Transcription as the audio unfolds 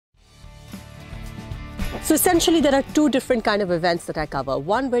So essentially, there are two different kind of events that I cover.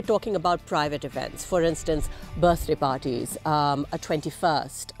 One, we're talking about private events. For instance, birthday parties, a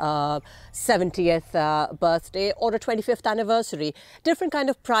 21st, 70th birthday, or a 25th anniversary. Different kind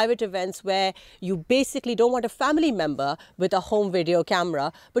of private events where you basically don't want a family member with a home video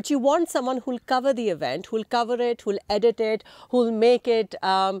camera, but you want someone who'll cover the event, who'll cover it, who'll edit it, who'll make it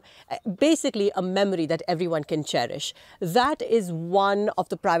basically a memory that everyone can cherish. That is one of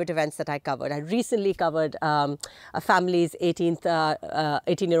the private events that I covered. I recently covered a family's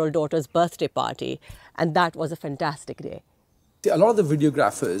 18-year-old daughter's birthday party, and that was a fantastic day. A lot of the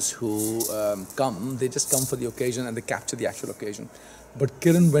videographers who come, they just come for the occasion and they capture the actual occasion. But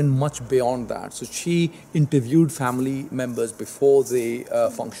Kiran went much beyond that. So she interviewed family members before the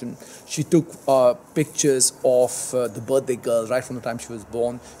function. She took pictures of the birthday girl right from the time she was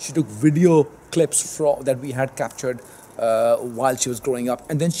born. She took video clips that we had captured while she was growing up.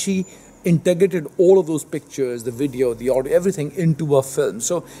 And then she integrated all of those pictures, the video, the audio, everything into a film.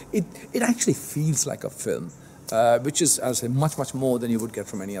 So it actually feels like a film, which is, as I say, much, much more than you would get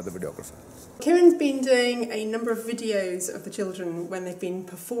from any other videographer. Kiran's been doing a number of videos of the children when they've been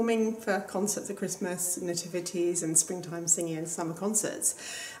performing for concerts at Christmas, nativities and springtime singing and summer concerts.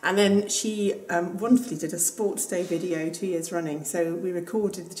 And then she wonderfully did a sports day video 2 years running. So we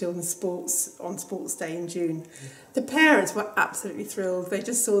recorded the children's sports on Sports Day in June. The parents were absolutely thrilled. They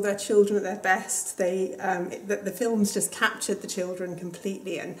just saw their children at their best. The films just captured the children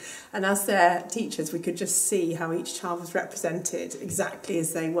completely. And as their teachers, we could just see how each child was represented exactly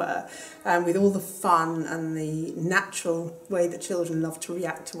as they were, with all the fun and the natural way that children love to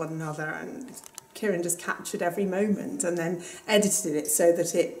react to one another. And Kiran just captured every moment and then edited it so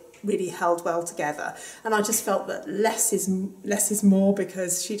that it really held well together. And I just felt that less is more,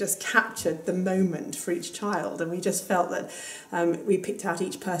 because she just captured the moment for each child, and we just felt that we picked out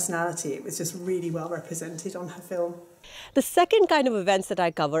each personality. It was just really well represented on her film. The second kind of events that I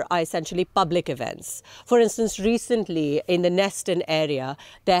cover are essentially public events. For instance, recently in the Neston area,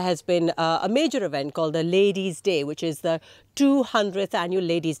 there has been a major event called the Ladies' Day, which is the 200th annual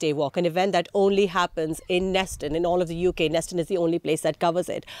Ladies' Day Walk, an event that only happens in Neston. In all of the UK, Neston is the only place that covers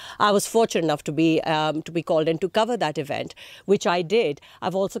it. I was fortunate enough to be called in to cover that event, which I did.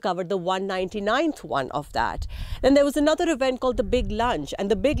 I've also covered the 199th one of that. Then there was another event called the Big Lunch,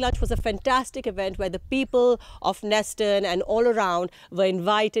 and the Big Lunch was a fantastic event where the people of Neston and all around were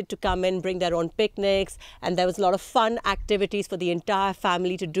invited to come in, bring their own picnics, and there was a lot of fun activities for the entire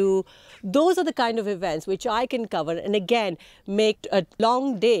family to do. Those are the kind of events which I can cover, and again, make a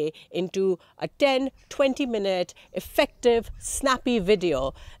long day into a 10-20 minute effective, snappy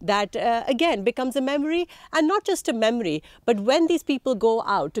video that again becomes a memory. And not just a memory, but when these people go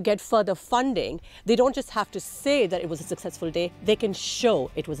out to get further funding, they don't just have to say that it was a successful day, they can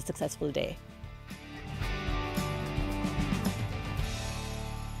show it was a successful day.